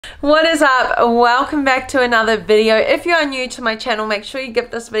What is up? Welcome back to another video. If you are new to my channel, make sure you give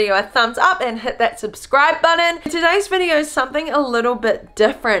this video a thumbs up and hit that subscribe button. Today's video is something a little bit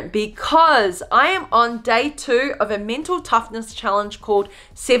different because I am on day 2 of a mental toughness challenge called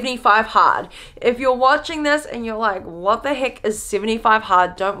 75 Hard. If you're watching this and you're like, what the heck is 75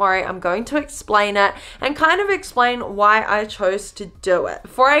 Hard? Don't worry, I'm going to explain it and kind of explain why I chose to do it.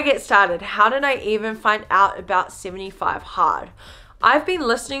 Before I get started, how did I even find out about 75 Hard? I've been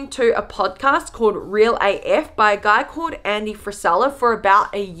listening to a podcast called Real AF by a guy called Andy Frisella for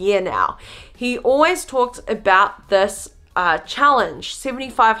about a year now. He always talks about this challenge,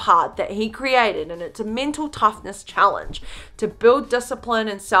 75 Hard, that he created, and it's a mental toughness challenge to build discipline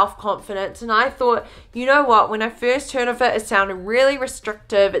and self-confidence. And I thought, you know what, when I first heard of it, it sounded really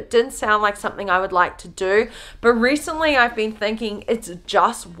restrictive. It didn't sound like something I would like to do, but recently I've been thinking it's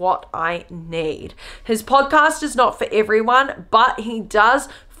just what I need. His podcast is not for everyone, but he does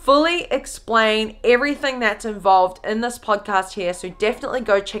fully explain everything that's involved in this podcast here, so definitely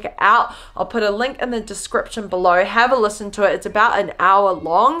go check it out. I'll put a link in the description below. Have a listen to it. It's about an hour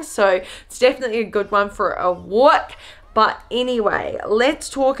long, so it's definitely a good one for a walk. But anyway,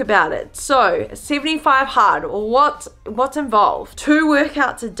 let's talk about it. So 75 Hard, what's involved? 2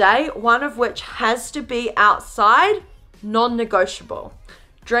 workouts a day, one of which has to be outside, non-negotiable.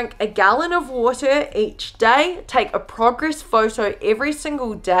 Drink a gallon of water each day. Take a progress photo every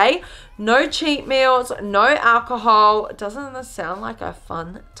single day. No cheat meals, no alcohol. Doesn't this sound like a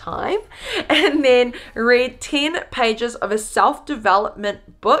fun time? And then read 10 pages of a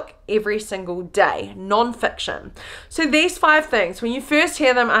self-development book every single day, non-fiction. So these 5 things, when you first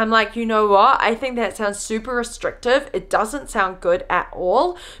hear them, I'm like, you know what? I think that sounds super restrictive. It doesn't sound good at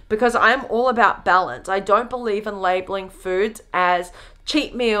all because I'm all about balance. I don't believe in labeling foods as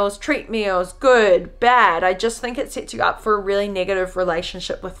cheat meals, treat meals, good, bad. I just think it sets you up for a really negative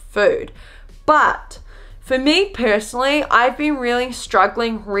relationship with food. But for me personally, I've been really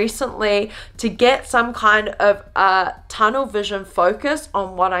struggling recently to get some kind of tunnel vision focus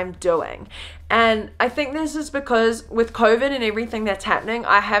on what I'm doing. And I think this is because with COVID and everything that's happening,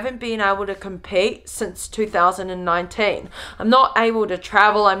 I haven't been able to compete since 2019. I'm not able to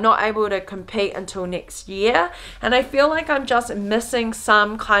travel. I'm not able to compete until next year. And I feel like I'm just missing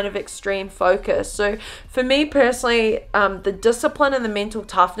some kind of extreme focus. So for me personally, the discipline and the mental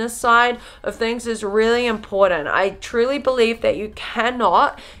toughness side of things is really important. I truly believe that you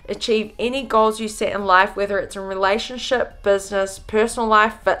cannot achieve any goals you set in life, whether it's in relationship, business, personal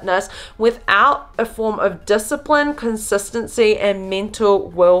life, fitness, without a form of discipline, consistency, and mental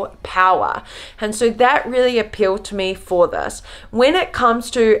willpower. And so that really appealed to me for this. When it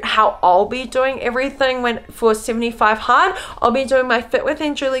comes to how I'll be doing everything for 75 Hard, I'll be doing my Fit with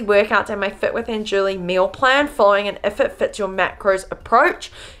Anjuli workouts and my Fit with Anjuli meal plan, following an If It Fits Your Macros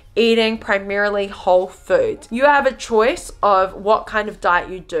approach, eating primarily whole foods. You have a choice of what kind of diet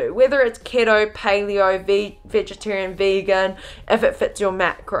you do, whether it's keto, paleo, vegetarian, vegan, if it fits your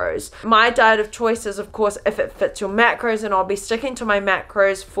macros. My diet of choice is, of course, if it fits your macros, and I'll be sticking to my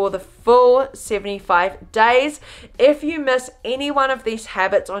macros for the full 75 days. If you miss any one of these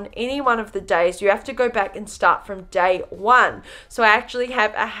habits on any one of the days, you have to go back and start from day 1. So I actually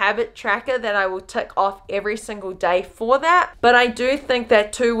have a habit tracker that I will tick off every single day for that. But I do think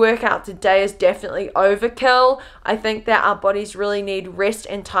that 2 workouts a day is definitely overkill. I think that our bodies really need rest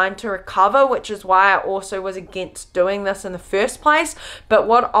and time to recover, which is why I also was against doing this in the first place. But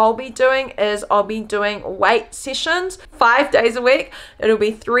what I'll be doing is I'll be doing weight sessions 5 days a week. It'll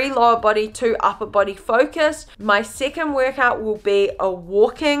be 3 lower body, 2 upper body focused. My second workout will be a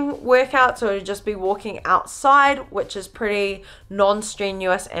walking workout, so it'll just be walking outside, which is pretty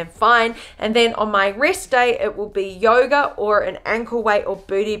non-strenuous and fine. And then on my rest day, it will be yoga or an ankle weight or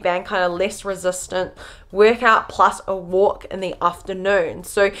booty band, kind of less resistant workout, plus a walk in the afternoon.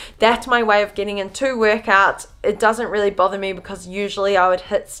 So that's my way of getting in 2 workouts. It doesn't really bother me because usually I would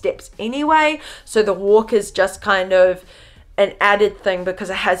hit steps anyway, so the walk is just kind of an added thing because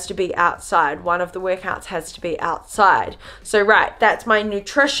it has to be outside. One of the workouts has to be outside. So right, that's my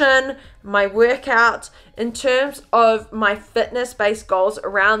nutrition, my workout. In terms of my fitness-based goals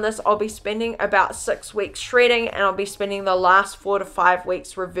around this, I'll be spending about 6 weeks shredding, and I'll be spending the last 4 to 5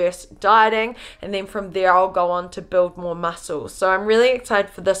 weeks reverse dieting, and then from there I'll go on to build more muscle. So I'm really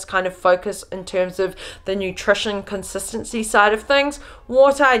excited for this kind of focus in terms of the nutrition consistency side of things.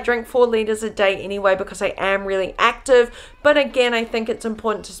 Water, I drink 4 liters a day anyway because I am really active, but again, I think it's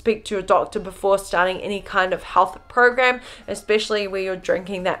important to speak to your doctor before starting any kind of health program, especially where you're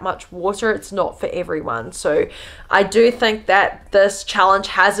drinking that much water water, it's not for everyone. So I do think that this challenge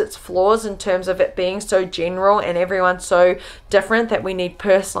has its flaws in terms of it being so general and everyone's so different that we need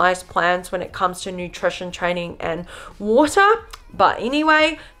personalized plans when it comes to nutrition, training, and water. But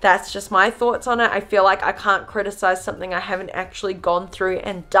anyway, that's just my thoughts on it. I feel like I can't criticize something I haven't actually gone through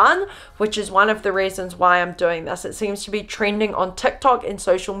and done, which is one of the reasons why I'm doing this. It seems to be trending on TikTok and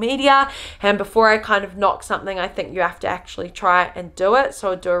social media, and before I kind of knock something, I think you have to actually try and do it.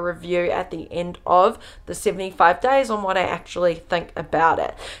 So I'll do a review at the end of the 75 days on what I actually think about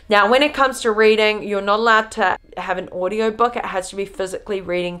it. Now, when it comes to reading, you're not allowed to have an audio book. It has to be physically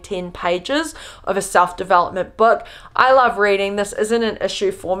reading 10 pages of a self-development book. I love reading. This isn't an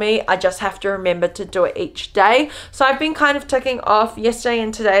issue for me. I just have to remember to do it each day. So I've been kind of ticking off yesterday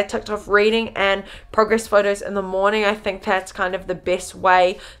and today. I ticked off reading and progress photos in the morning. I think that's kind of the best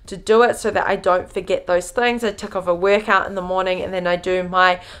way to do it so that I don't forget those things. I tick off a workout in the morning, and then I do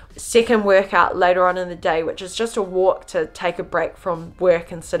my second workout later on in the day, which is just a walk to take a break from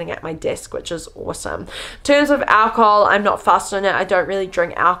work and sitting at my desk, which is awesome. In terms of alcohol, I'm not fussed on it. I don't really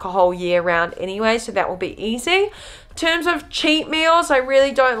drink alcohol year round anyway, so that will be easy. In terms of cheat meals, I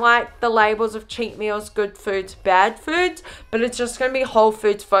really don't like the labels of cheat meals, good foods, bad foods, but it's just going to be whole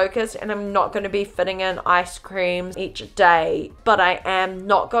foods focused, and I'm not going to be fitting in ice cream each day. But I am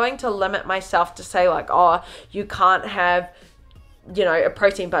not going to limit myself to say like, oh, you can't have, you know, a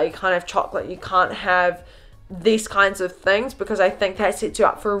protein bar, you can't have chocolate, you can't have these kinds of things, because I think that sets you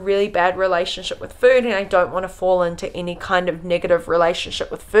up for a really bad relationship with food, and I don't want to fall into any kind of negative relationship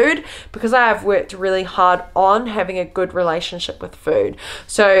with food, because I have worked really hard on having a good relationship with food.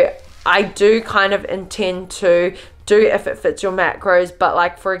 So I do kind of intend to do if it fits your macros, but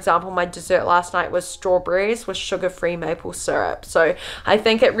like for example, my dessert last night was strawberries with sugar-free maple syrup. So I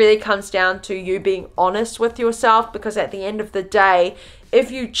think it really comes down to you being honest with yourself, because at the end of the day, if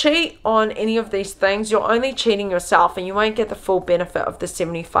you cheat on any of these things, you're only cheating yourself and you won't get the full benefit of the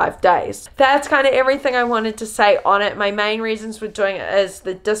 75 days. That's kind of everything I wanted to say on it. My main reasons for doing it is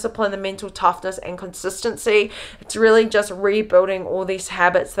the discipline, the mental toughness, and consistency. It's really just rebuilding all these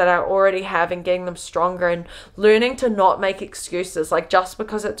habits that I already have and getting them stronger, and learning to not make excuses. Like, just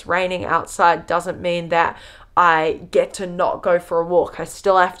because it's raining outside doesn't mean that I get to not go for a walk. I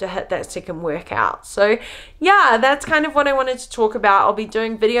still have to hit that second workout. So yeah, that's kind of what I wanted to talk about. I'll be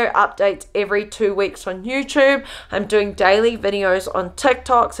doing video updates every 2 weeks on YouTube. I'm doing daily videos on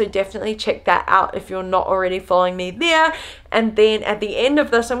TikTok, so definitely check that out if you're not already following me there. And then at the end of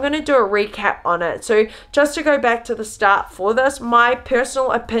this, I'm going to do a recap on it. So just to go back to the start for this, my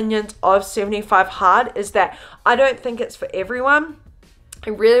personal opinions of 75 Hard is that I don't think it's for everyone. I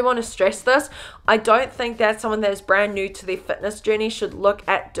really want to stress this. I don't think that someone that is brand new to their fitness journey should look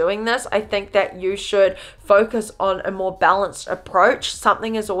at doing this. I think that you should focus on a more balanced approach.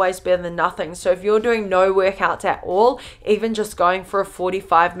 Something is always better than nothing. So if you're doing no workouts at all, even just going for a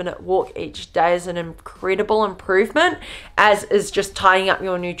 45-minute walk each day is an incredible improvement, as is just tidying up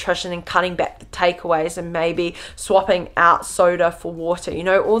your nutrition and cutting back the takeaways and maybe swapping out soda for water. You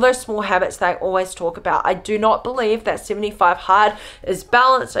know, all those small habits that I always talk about. I do not believe that 75 Hard is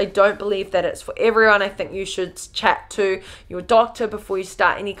balanced. I don't believe that it's for everyone. I think you should chat to your doctor before you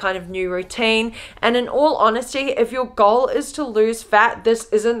start any kind of new routine. And in all honesty, if your goal is to lose fat, this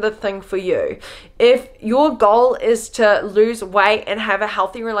isn't the thing for you. If your goal is to lose weight and have a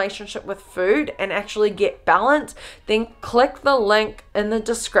healthy relationship with food and actually get balance, then click the link in the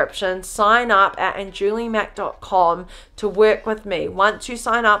description, sign up at anjulimack.com to work with me. Once you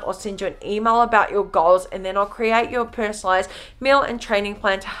sign up, I'll send you an email about your goals, and then I'll create your personalized meal and training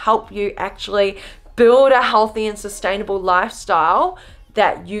plan to help you actually build a healthy and sustainable lifestyle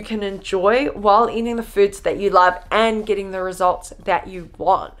that you can enjoy while eating the foods that you love and getting the results that you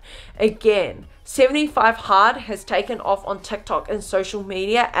want. Again, 75 Hard has taken off on TikTok and social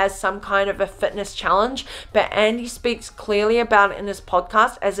media as some kind of a fitness challenge, but Andy speaks clearly about it in his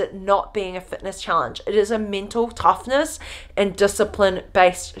podcast as it not being a fitness challenge. It is a mental toughness and discipline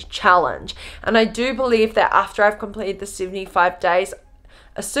based challenge. And I do believe that after I've completed the 75 days,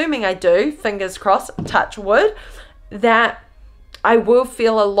 assuming I do, fingers crossed, touch wood, that I will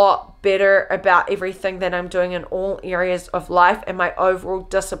feel a lot better about everything that I'm doing in all areas of life, and my overall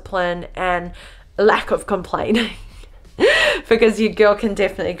discipline and lack of complaining. Because your girl can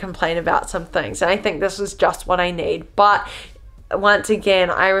definitely complain about some things, and I think this is just what I need. But once again,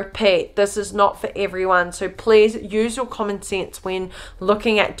 I repeat, this is not for everyone, so please use your common sense when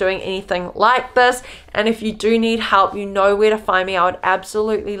looking at doing anything like this. And if you do need help, you know where to find me. I would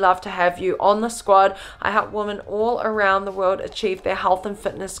absolutely love to have you on the squad. I help women all around the world achieve their health and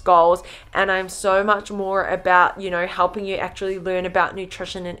fitness goals, and I'm so much more about, you know, helping you actually learn about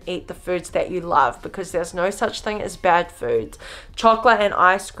nutrition and eat the foods that you love, because there's no such thing as bad foods. Chocolate and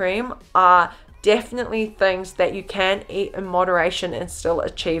ice cream are definitely things that you can eat in moderation and still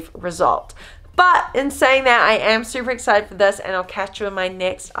achieve results. But in saying that, I am super excited for this, and I'll catch you in my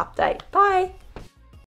next update. Bye.